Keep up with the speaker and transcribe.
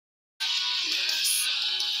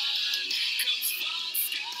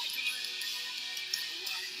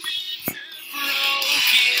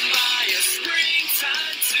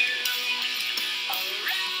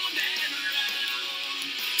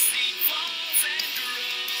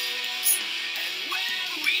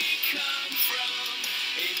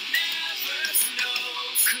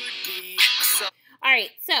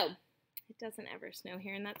doesn't ever snow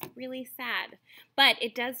here, and that's really sad. But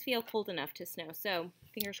it does feel cold enough to snow, so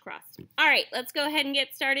fingers crossed. All right, let's go ahead and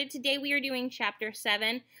get started. Today we are doing Chapter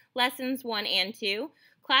 7, Lessons 1 and 2,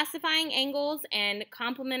 Classifying Angles and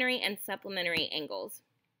Complementary and Supplementary Angles.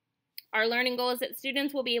 Our learning goal is that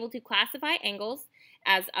students will be able to classify angles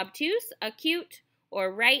as obtuse, acute,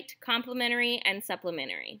 or right, complementary, and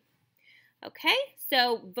supplementary. Okay,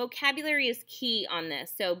 so vocabulary is key on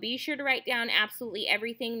this, so be sure to write down absolutely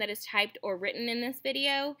everything that is typed or written in this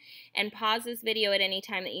video, and pause this video at any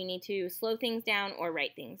time that you need to slow things down or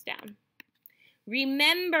write things down.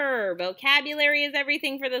 Remember, vocabulary is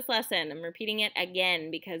everything for this lesson. I'm repeating it again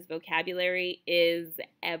because vocabulary is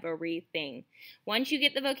everything. Once you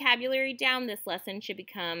get the vocabulary down, this lesson should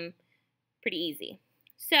become pretty easy.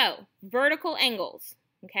 So, vertical angles.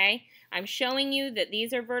 Okay, I'm showing you that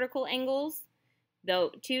these are vertical angles.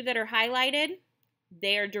 The two that are highlighted,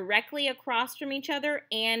 they are directly across from each other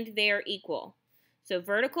and they are equal. So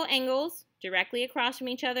vertical angles directly across from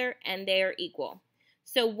each other and they are equal.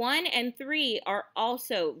 So 1 and 3 are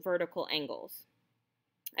also vertical angles.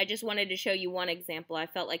 I just wanted to show you one example. I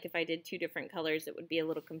felt like if I did two different colors it would be a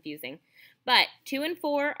little confusing. But 2 and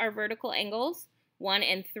 4 are vertical angles. 1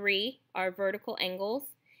 and 3 are vertical angles.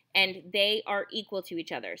 And they are equal to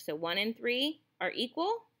each other. So 1 and 3 are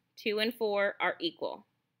equal, 2 and 4 are equal.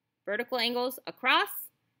 Vertical angles across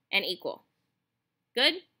and equal.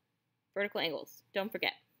 Good? Vertical angles, don't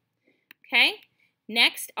forget. Okay?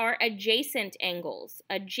 Next are adjacent angles.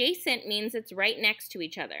 Adjacent means it's right next to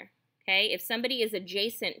each other. Okay? If somebody is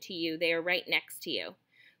adjacent to you, they are right next to you.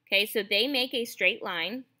 Okay, so they make a straight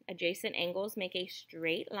line. Adjacent angles make a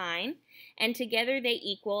straight line, and together they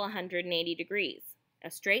equal 180 degrees. A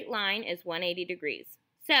straight line is 180 degrees.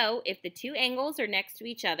 So if the two angles are next to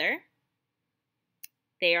each other,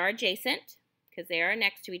 they are adjacent because they are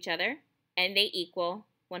next to each other, and they equal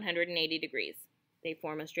 180 degrees. They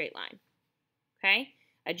form a straight line. Okay?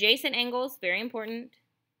 Adjacent angles, very important.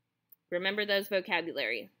 Remember those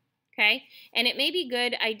vocabulary. Okay? And it may be a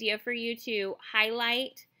good idea for you to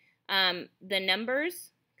highlight the numbers,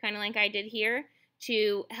 kind of like I did here,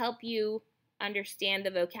 to help you understand the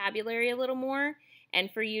vocabulary a little more, and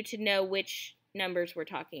for you to know which numbers we're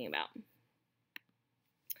talking about.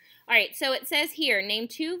 All right, so it says here, name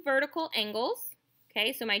two vertical angles.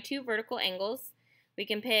 Okay, so my two vertical angles, we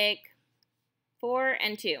can pick 4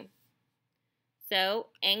 and 2. So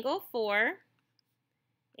angle 4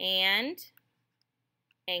 and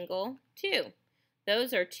angle 2.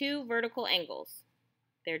 Those are two vertical angles.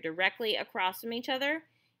 They're directly across from each other,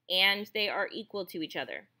 and they are equal to each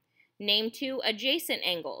other. Name two adjacent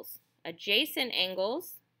angles. Adjacent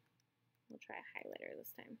angles, we'll try a highlighter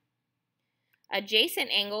this time. Adjacent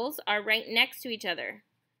angles are right next to each other.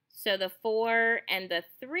 So the 4 and the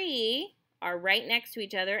 3 are right next to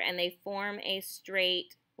each other and they form a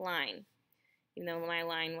straight line. Even though my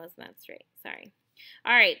line wasn't that straight, sorry.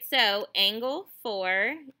 All right, so angle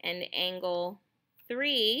 4 and angle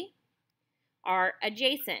 3 are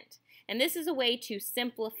adjacent. And this is a way to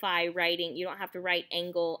simplify writing. You don't have to write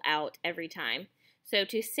angle out every time. So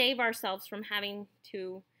to save ourselves from having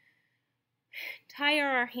to tire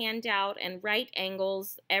our hand out and write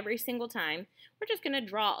angles every single time, we're just going to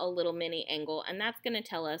draw a little mini angle, and that's going to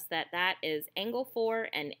tell us that that is angle 4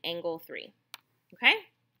 and angle 3. Okay?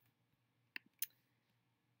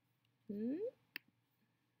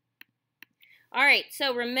 All right,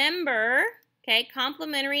 so remember, okay,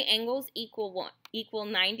 complementary angles equal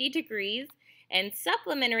 90 degrees, and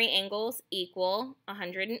supplementary angles equal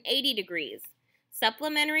 180 degrees.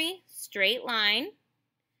 Supplementary, straight line.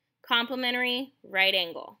 Complementary, right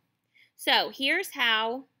angle. So here's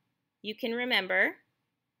how you can remember.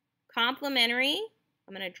 Complementary,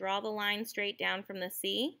 I'm going to draw the line straight down from the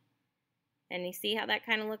C. And you see how that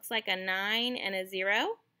kind of looks like a 9 and a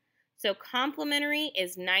 0? So complementary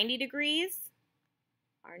is 90 degrees,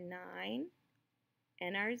 our 9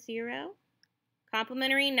 and our 0.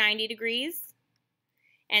 Complementary, 90 degrees.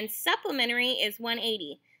 And supplementary is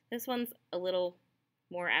 180. This one's a little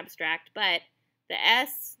more abstract, but the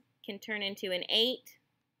S can turn into an 8.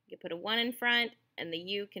 You put a 1 in front, and the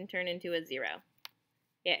U can turn into a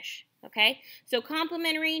 0-ish. Okay? So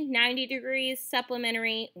complementary, 90 degrees.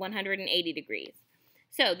 Supplementary, 180 degrees.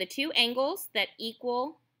 So the two angles that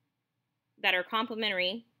are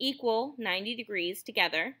complementary equal 90 degrees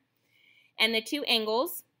together. And the two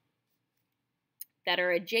angles that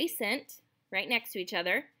are adjacent, right next to each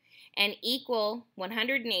other, and equal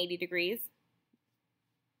 180 degrees,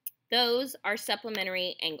 those are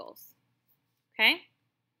supplementary angles. Okay?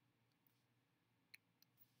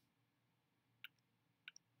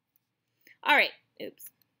 All right. Oops.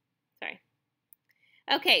 Sorry.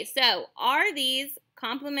 Okay, so are these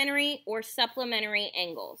complementary or supplementary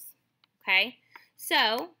angles? Okay,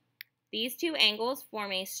 so these two angles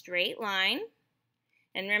form a straight line.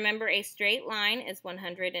 And remember, a straight line is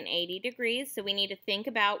 180 degrees, so we need to think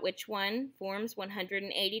about which one forms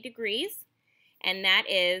 180 degrees, and that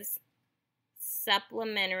is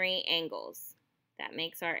supplementary angles. That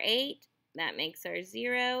makes our 8, that makes our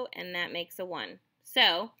 0, and that makes a 1.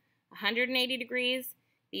 So 180 degrees,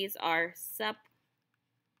 these are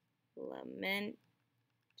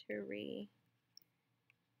supplementary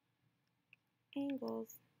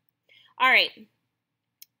angles. All right.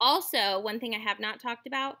 Also, one thing I have not talked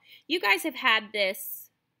about, you guys have had this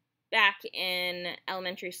back in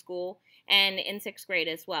elementary school and in 6th grade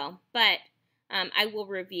as well, but I will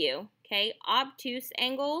review, okay? Obtuse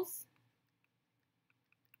angles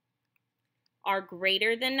are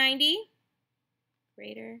greater than 90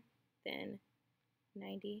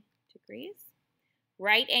 degrees.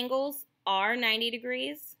 Right angles are 90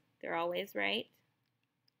 degrees. They're always right.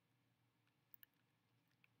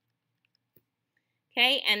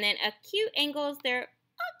 Okay, and then acute angles, they're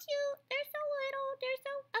acute. They're so little. They're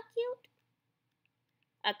so acute.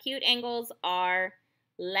 Acute angles are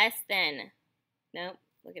less than, nope,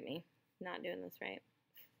 look at me, not doing this right.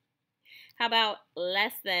 How about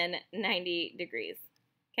less than 90 degrees?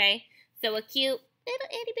 Okay, so acute, little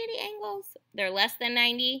itty bitty angles, they're less than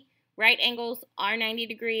 90. Right angles are 90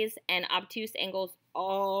 degrees, and obtuse angles,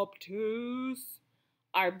 are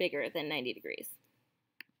bigger than 90 degrees.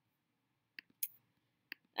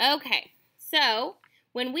 Okay, so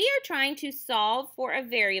when we are trying to solve for a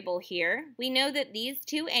variable here, we know that these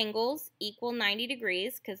two angles equal 90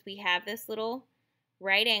 degrees because we have this little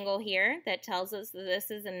right angle here that tells us that this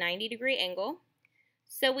is a 90-degree angle.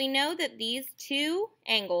 So we know that these two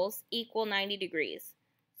angles equal 90 degrees.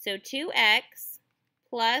 So 2x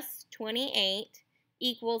plus 28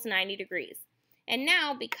 equals 90 degrees. And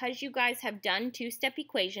now, because you guys have done two-step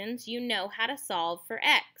equations, you know how to solve for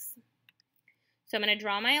x. So I'm going to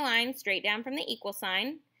draw my line straight down from the equal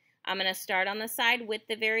sign. I'm going to start on the side with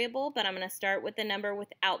the variable, but I'm going to start with the number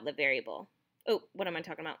without the variable. Oh, what am I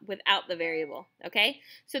talking about? Without the variable, okay?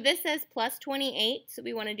 So this says plus 28, so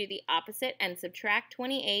we want to do the opposite and subtract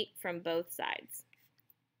 28 from both sides.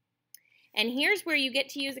 And here's where you get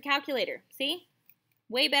to use a calculator. See?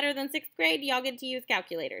 Way better than 6th grade, y'all get to use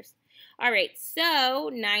calculators. All right, so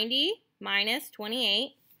 90 minus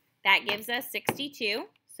 28, that gives us 62.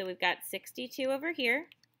 So we've got 62 over here.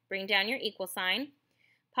 Bring down your equal sign.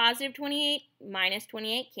 Positive 28 minus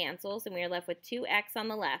 28 cancels, and we are left with 2x on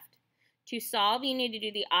the left. To solve, you need to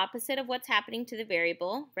do the opposite of what's happening to the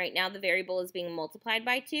variable. Right now, the variable is being multiplied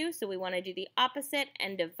by 2, so we want to do the opposite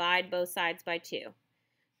and divide both sides by 2.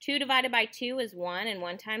 2 divided by 2 is 1, and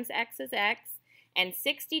 1 times x is x. And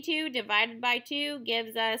 62 divided by 2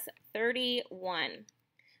 gives us 31.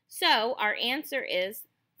 So our answer is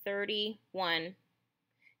 31.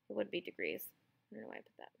 It would be degrees. I don't know why I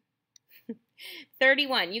put that.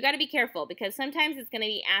 31. You got to be careful because sometimes it's going to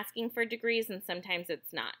be asking for degrees and sometimes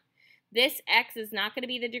it's not. This x is not going to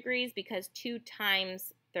be the degrees because 2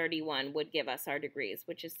 times 31 would give us our degrees,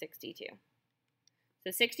 which is 62.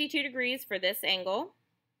 So 62 degrees for this angle,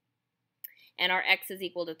 and our x is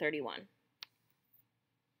equal to 31.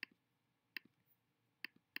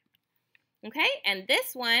 Okay, and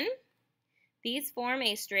this one, these form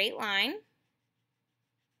a straight line.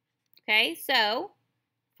 Okay, so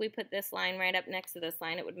if we put this line right up next to this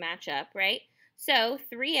line, it would match up, right? So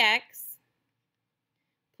 3x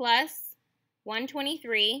plus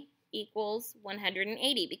 123 equals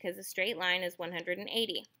 180 because a straight line is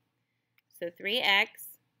 180. So 3x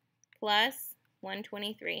plus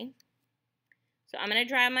 123. So I'm going to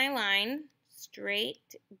draw my line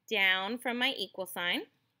straight down from my equal sign.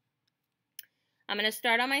 I'm going to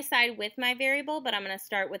start on my side with my variable, but I'm going to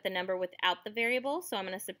start with the number without the variable. So I'm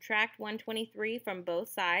going to subtract 123 from both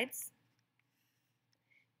sides.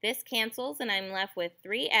 This cancels, and I'm left with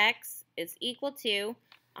 3x is equal to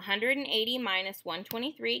 180 minus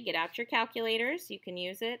 123. Get out your calculators. You can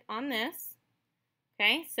use it on this.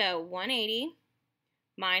 Okay, so 180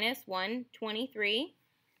 minus 123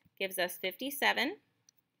 gives us 57.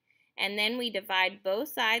 And then we divide both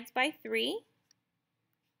sides by 3.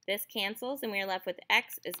 This cancels, and we are left with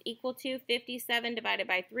x is equal to 57 divided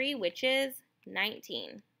by 3, which is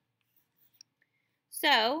 19.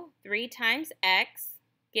 So 3 times x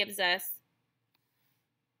gives us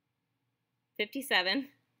 57.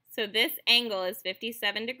 So this angle is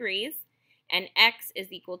 57 degrees, and x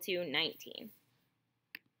is equal to 19.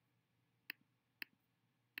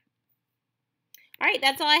 All right,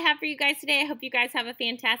 that's all I have for you guys today. I hope you guys have a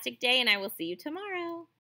fantastic day, and I will see you tomorrow.